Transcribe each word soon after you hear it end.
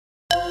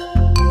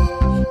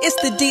It's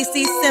the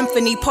DC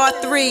Symphony Part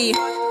 3.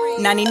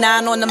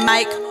 99 on the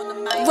mic.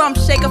 Rump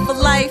shaker for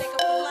life.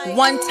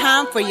 One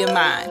time for your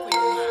mind.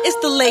 It's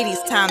the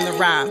ladies' time to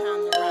rhyme.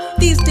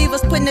 These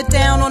divas putting it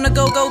down on a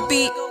go-go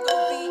beat.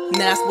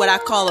 And that's what I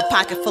call a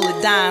pocket full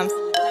of dimes.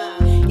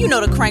 You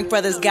know the Crank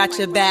Brothers got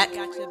your back.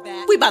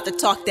 We about to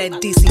talk that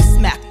DC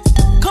smack.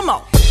 Come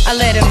on. I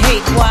let them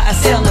hate while I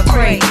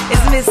celebrate.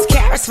 It's Miss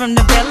Karis from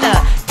the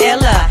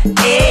Ella,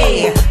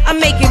 hey. I'm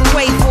making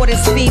way for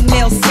this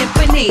female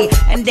symphony,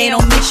 and they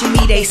don't mention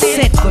me, they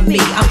sent for me.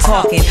 I'm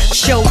talking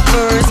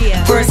chauffeurs,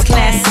 first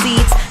class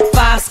seats,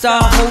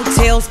 5-star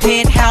hotels,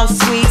 penthouse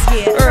suites,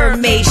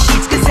 Hermes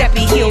sheets,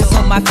 Giuseppe heels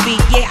on my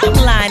feet. Yeah, I'm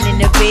lying in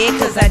the bed,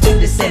 cause I do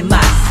this in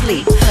my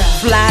sleep.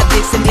 Fly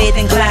Vixen, Bed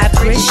and Clyde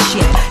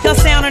Christian. Y'all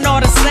sounding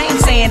all the same,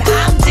 saying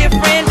I'm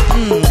different.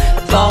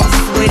 Boss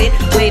with it,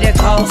 way to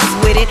cost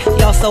with it.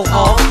 Y'all so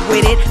off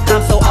with it,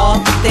 I'm so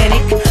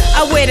authentic.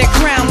 I wear the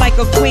crown like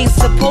a queen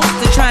supposed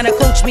to, trying to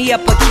coach me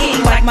up a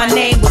king like my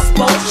name was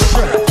supposed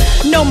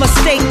to. No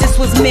mistake, this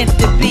was meant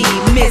to be.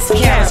 Miss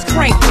Karis,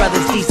 Crank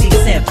Brothers, DC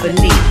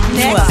Symphony.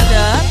 Next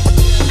up,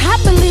 I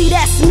believe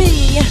that's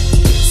me.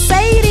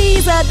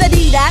 Cedes of the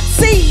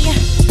D.C.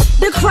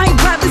 The Crank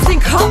Brothers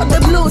and called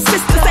the Blue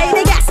Sisters. Say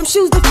they got some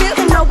shoes to fill,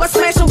 and know I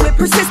smash them with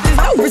persistence.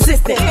 No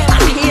resistance,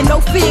 I'm here, no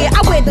fear.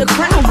 I wear the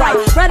crown right.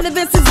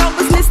 Relevance is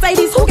always Miss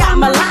Cedes, who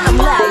got my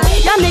limelight.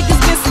 Y'all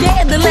niggas been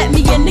scared to let me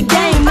in the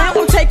game. Now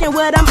I'm taking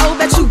what I'm owed,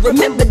 that you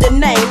remember the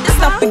name.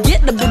 This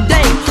unforgettable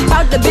dame.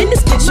 Out the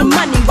business, get your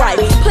money right.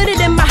 Put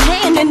it in my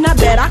hand, and I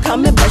bet I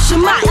come and bless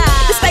your mind.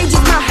 The stage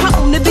is my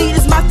home, the beat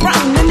is my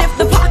throne. And if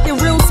the pocket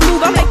real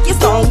smooth, I'll make your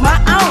song my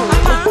own.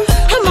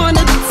 I'm on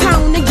the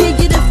tone and give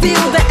you the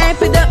feel, the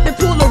amp it up and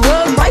pull a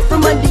rug right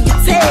from under your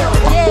tail.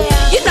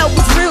 You know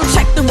it's real,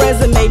 check the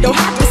resume. Don't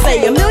have to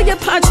say a million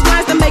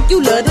punchlines to make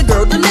you love the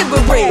girl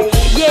delivery.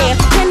 Yeah,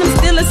 and I'm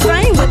still the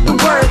same with the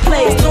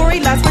wordplay.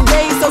 Storylines for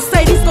days, so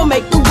Cedes gon'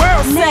 make the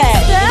world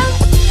sad.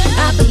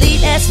 I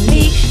believe that's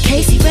me,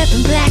 Kacey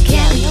reppin' Black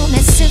Alley on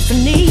that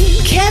Symphony.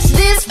 Catch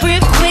this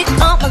real quick,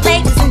 all my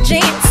ladies and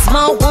gents.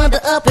 Small wonder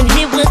up in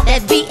here with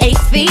that VA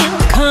feel.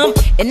 Come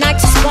and I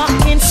just walk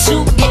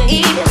into your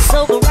ears.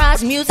 So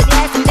garage music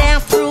lasting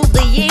down through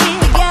the years.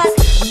 We got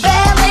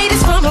bad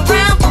ladies from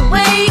around the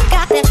way.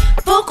 Got that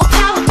vocal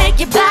power, make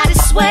your body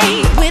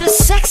sway. With a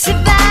sexy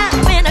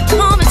vibe and a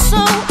calming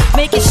soul.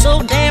 Make it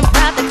so damn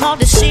proud to call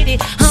the city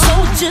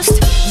home. So just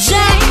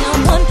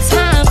jam one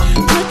time,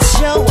 put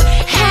your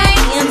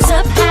hands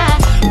up high,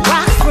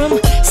 rock from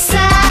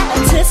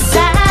side to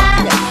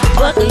side.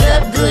 Buckle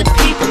up, good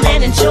people,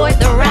 and enjoy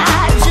the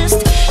ride. Just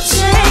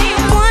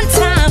jam one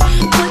time,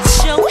 put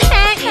your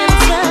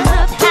hands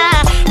up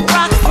high,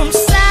 rock from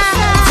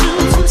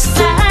side to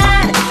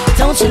side.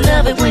 Don't you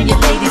love it when your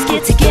ladies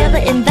get together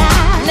and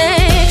vibe?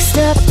 Next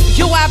up,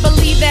 yo, I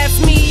believe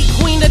that's me,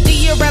 Queen of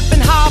Dia,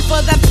 reppin' hard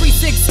for that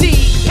 360.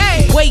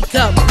 Hey, wake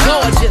up,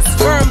 gorgeous,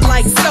 firm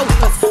like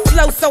sofas,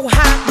 flow so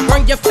high,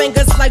 burn your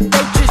fingers like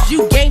roaches.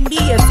 You gave me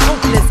as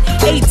hopeless,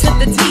 A to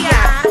the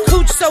D.I.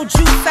 Cooch so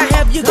juice, I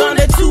have you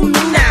gonna do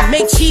me now.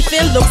 Make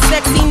chiefin' look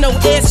sexy, no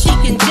ass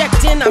cheek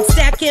injecting. I'm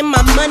stacking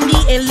my money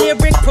and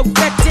lyric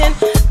perfecting.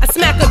 I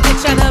smack a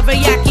bitch out of a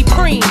yaki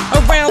preem,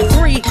 around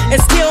 3, and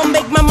still